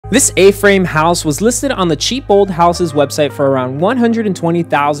This A-frame house was listed on the Cheap Old Houses website for around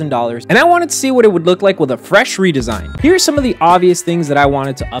 $120,000, and I wanted to see what it would look like with a fresh redesign. Here are some of the obvious things that I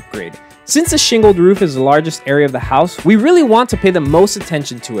wanted to upgrade. Since the shingled roof is the largest area of the house, we really want to pay the most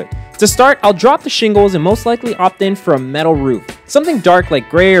attention to it. To start, I'll drop the shingles and most likely opt in for a metal roof. Something dark like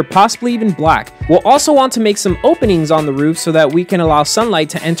gray or possibly even black. We'll also want to make some openings on the roof so that we can allow sunlight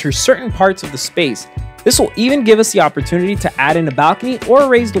to enter certain parts of the space. This will even give us the opportunity to add in a balcony or a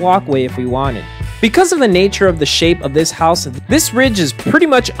raised walkway if we wanted. Because of the nature of the shape of this house, this ridge is pretty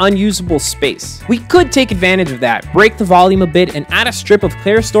much unusable space. We could take advantage of that, break the volume a bit, and add a strip of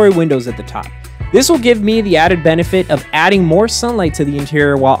clear-story windows at the top. This will give me the added benefit of adding more sunlight to the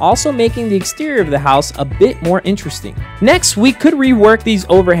interior while also making the exterior of the house a bit more interesting. Next, we could rework these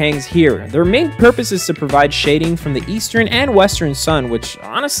overhangs here. Their main purpose is to provide shading from the eastern and western sun, which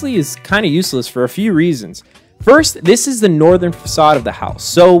honestly is kind of useless for a few reasons. First, this is the northern facade of the house,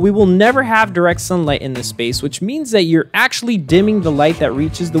 so we will never have direct sunlight in this space, which means that you're actually dimming the light that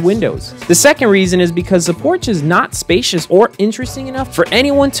reaches the windows. The second reason is because the porch is not spacious or interesting enough for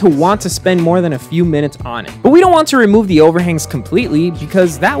anyone to want to spend more than a few minutes on it. But we don't want to remove the overhangs completely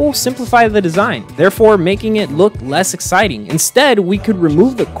because that will simplify the design, therefore making it look less exciting. Instead, we could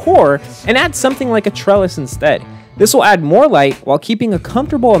remove the core and add something like a trellis instead. This will add more light while keeping a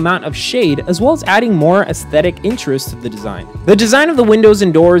comfortable amount of shade, as well as adding more aesthetic interest to the design. The design of the windows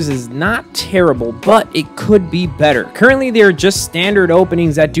and doors is not terrible, but it could be better. Currently, they are just standard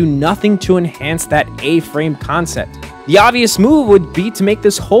openings that do nothing to enhance that A-frame concept. The obvious move would be to make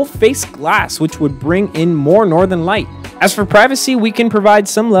this whole face glass, which would bring in more northern light. As for privacy, we can provide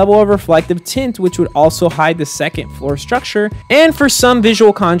some level of reflective tint, which would also hide the second floor structure, and for some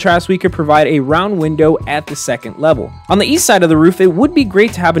visual contrast, we could provide a round window at the second level. On the east side of the roof, it would be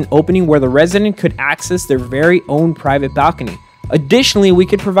great to have an opening where the resident could access their very own private balcony. Additionally, we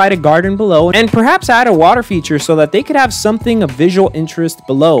could provide a garden below and perhaps add a water feature so that they could have something of visual interest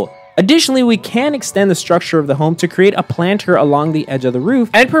below. Additionally, we can extend the structure of the home to create a planter along the edge of the roof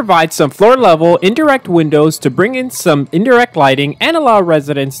and provide some floor-level indirect windows to bring in some indirect lighting and allow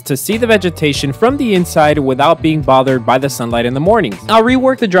residents to see the vegetation from the inside without being bothered by the sunlight in the mornings. I'll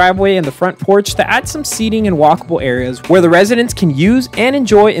rework the driveway and the front porch to add some seating and walkable areas where the residents can use and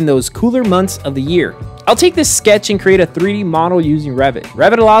enjoy in those cooler months of the year. I'll take this sketch and create a 3D model using Revit.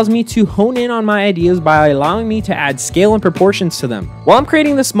 Revit allows me to hone in on my ideas by allowing me to add scale and proportions to them. While I'm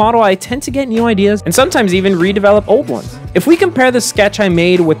creating this model, I tend to get new ideas and sometimes even redevelop old ones. If we compare the sketch I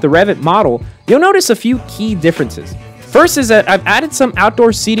made with the Revit model, you'll notice a few key differences. First is that I've added some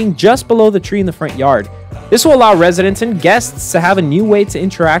outdoor seating just below the tree in the front yard. This will allow residents and guests to have a new way to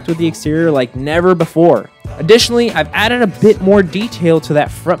interact with the exterior like never before. Additionally, I've added a bit more detail to that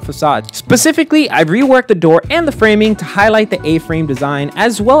front facade. Specifically, I've reworked the door and the framing to highlight the A-frame design,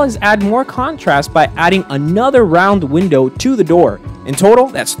 as well as add more contrast by adding another round window to the door. In total,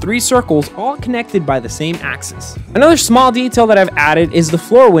 that's 3 circles all connected by the same axis. Another small detail that I've added is the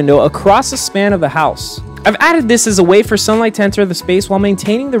floor window across the span of the house. I've added this as a way for sunlight to enter the space while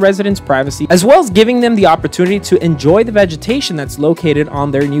maintaining the residents' privacy, as well as giving them the opportunity to enjoy the vegetation that's located on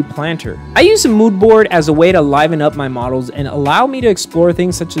their new planter. I use a mood board as a way to liven up my models and allow me to explore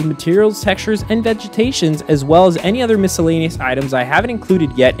things such as materials, textures, and vegetations, as well as any other miscellaneous items I haven't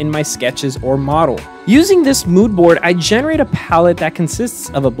included yet in my sketches or model. Using this mood board, I generate a palette that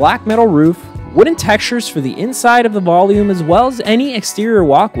consists of a black metal roof, wooden textures for the inside of the volume as well as any exterior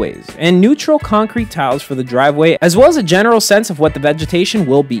walkways, and neutral concrete tiles for the driveway, as well as a general sense of what the vegetation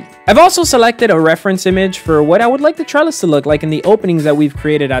will be. I've also selected a reference image for what I would like the trellis to look like in the openings that we've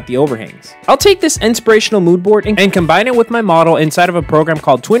created at the overhangs. I'll take this inspirational mood board and combine it with my model inside of a program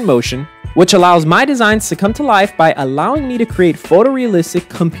called Twinmotion, which allows my designs to come to life by allowing me to create photorealistic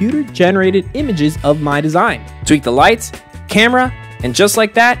computer-generated images of my design. Tweak the lights, camera, and just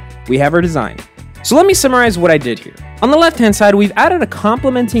like that, we have our design. So let me summarize what I did here. On the left hand side, we've added a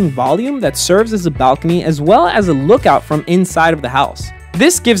complementing volume that serves as a balcony as well as a lookout from inside of the house.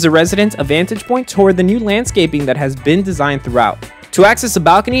 This gives the residents a vantage point toward the new landscaping that has been designed throughout. To access the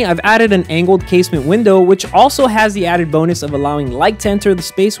balcony, I've added an angled casement window, which also has the added bonus of allowing light to enter the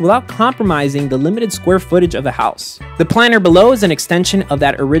space without compromising the limited square footage of the house. The planter below is an extension of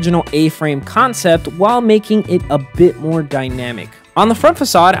that original A-frame concept while making it a bit more dynamic. On the front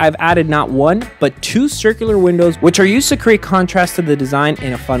facade, I've added not one, but 2 circular windows, which are used to create contrast to the design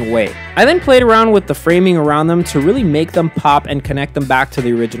in a fun way. I then played around with the framing around them to really make them pop and connect them back to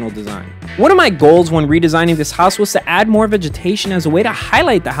the original design. One of my goals when redesigning this house was to add more vegetation as a way to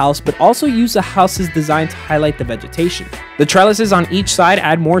highlight the house, but also use the house's design to highlight the vegetation. The trellises on each side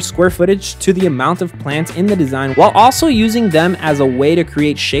add more square footage to the amount of plants in the design, while also using them as a way to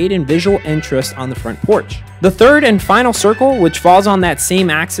create shade and visual interest on the front porch. The third and final circle, which falls on that same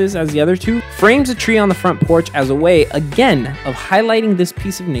axis as the other two, frames a tree on the front porch as a way, again, of highlighting this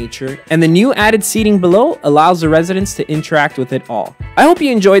piece of nature, and the new added seating below allows the residents to interact with it all. I hope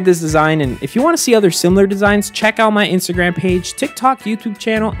you enjoyed this design, and if you want to see other similar designs, check out my Instagram page, TikTok, YouTube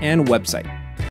channel, and website.